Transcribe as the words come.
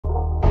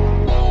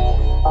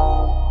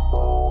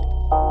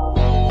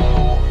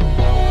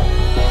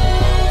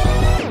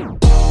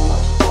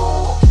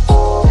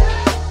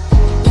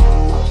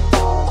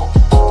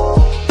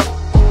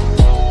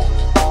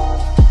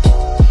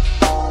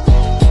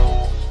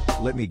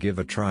Let me give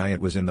a try. It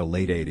was in the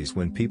late 80s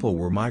when people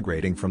were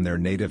migrating from their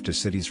native to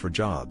cities for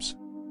jobs.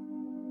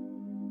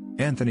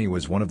 Anthony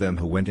was one of them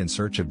who went in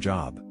search of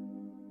job.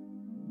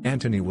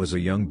 Anthony was a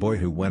young boy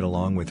who went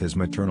along with his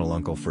maternal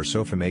uncle for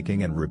sofa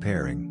making and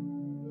repairing.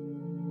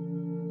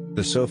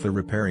 The sofa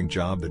repairing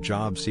job, the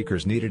job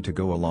seekers needed to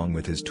go along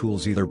with his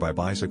tools either by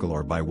bicycle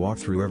or by walk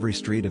through every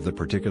street of the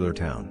particular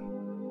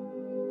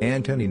town.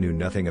 Anthony knew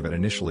nothing of it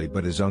initially,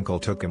 but his uncle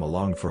took him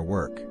along for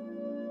work.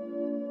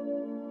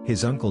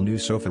 His uncle knew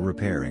sofa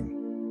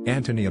repairing.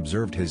 Anthony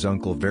observed his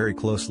uncle very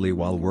closely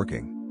while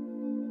working.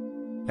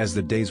 As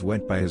the days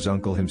went by, his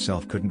uncle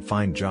himself couldn't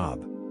find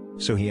job,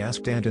 so he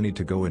asked Anthony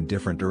to go in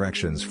different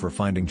directions for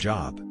finding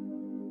job.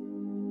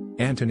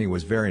 Anthony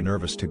was very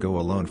nervous to go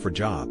alone for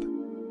job.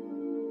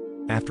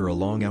 After a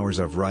long hours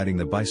of riding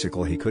the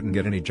bicycle, he couldn't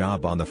get any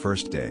job on the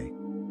first day.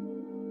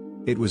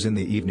 It was in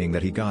the evening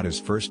that he got his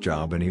first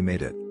job, and he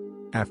made it.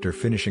 After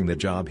finishing the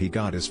job, he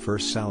got his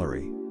first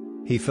salary.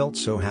 He felt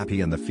so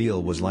happy, and the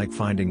feel was like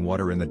finding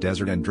water in the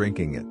desert and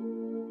drinking it.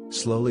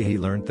 Slowly he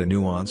learned the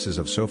nuances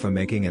of sofa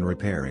making and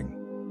repairing.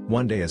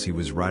 One day as he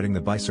was riding the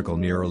bicycle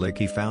near a lake,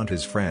 he found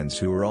his friends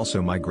who were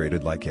also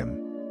migrated like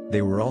him.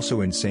 They were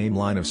also in same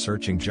line of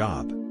searching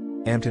job.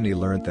 Anthony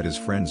learned that his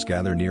friends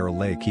gather near a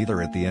lake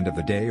either at the end of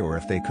the day or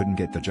if they couldn't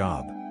get the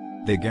job.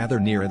 They gather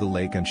near the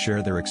lake and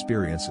share their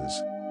experiences.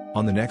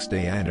 On the next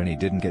day Anthony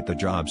didn't get the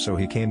job, so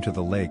he came to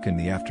the lake in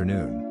the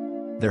afternoon.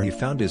 There he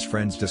found his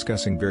friends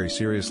discussing very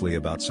seriously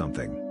about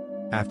something.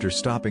 After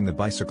stopping the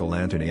bicycle,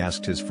 Anthony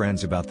asked his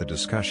friends about the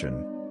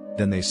discussion.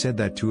 Then they said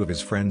that two of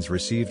his friends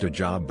received a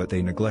job, but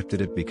they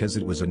neglected it because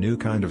it was a new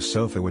kind of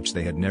sofa which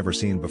they had never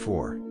seen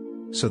before.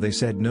 So they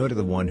said no to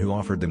the one who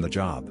offered them the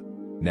job.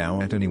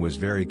 Now Anthony was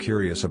very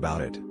curious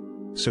about it.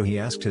 So he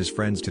asked his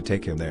friends to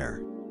take him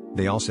there.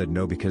 They all said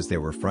no because they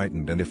were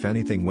frightened, and if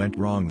anything went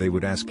wrong they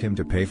would ask him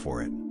to pay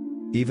for it.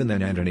 Even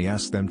then Anthony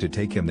asked them to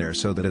take him there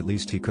so that at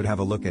least he could have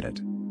a look at it.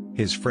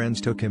 His friends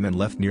took him and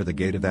left near the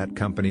gate of that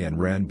company and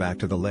ran back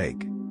to the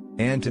lake.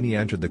 Anthony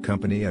entered the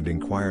company and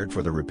inquired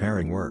for the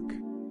repairing work.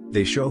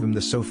 They showed him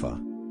the sofa.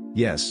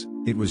 Yes,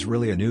 it was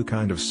really a new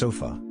kind of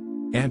sofa.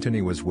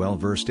 Anthony was well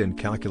versed in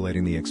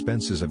calculating the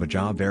expenses of a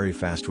job very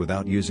fast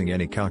without using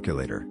any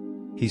calculator.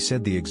 He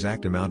said the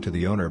exact amount to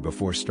the owner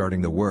before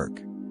starting the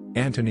work.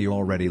 Anthony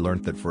already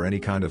learnt that for any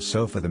kind of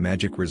sofa the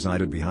magic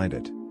resided behind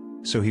it.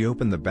 So he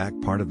opened the back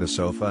part of the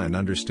sofa and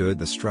understood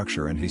the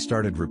structure, and he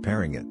started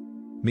repairing it.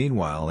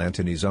 Meanwhile,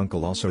 Anthony's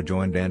uncle also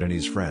joined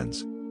Anthony's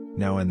friends.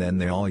 Now and then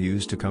they all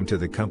used to come to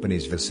the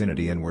company's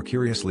vicinity and were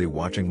curiously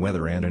watching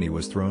whether Anthony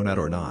was thrown out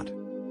or not.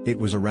 It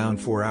was around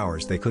 4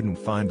 hours they couldn't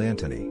find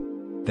Anthony.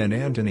 Then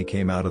Anthony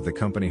came out of the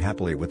company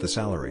happily with the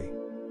salary.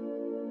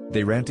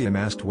 They ran to him,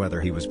 asked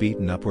whether he was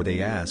beaten up, or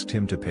they asked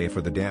him to pay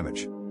for the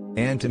damage.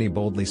 Anthony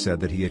boldly said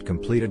that he had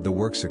completed the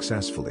work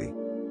successfully.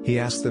 He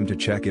asked them to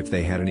check if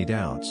they had any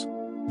doubts.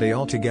 They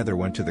all together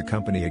went to the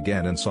company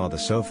again and saw the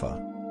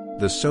sofa.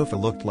 The sofa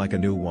looked like a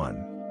new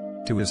one.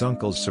 To his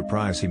uncle's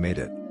surprise, he made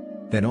it.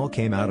 Then all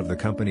came out of the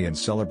company and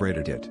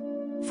celebrated it.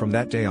 From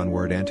that day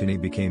onward Anthony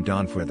became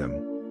Don for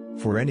them.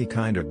 For any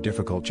kind of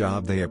difficult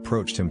job they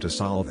approached him to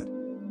solve it.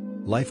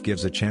 Life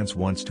gives a chance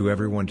once to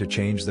everyone to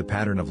change the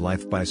pattern of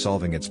life by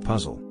solving its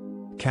puzzle.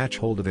 Catch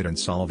hold of it and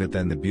solve it,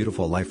 then the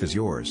beautiful life is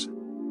yours.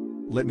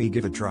 Let me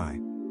give a try.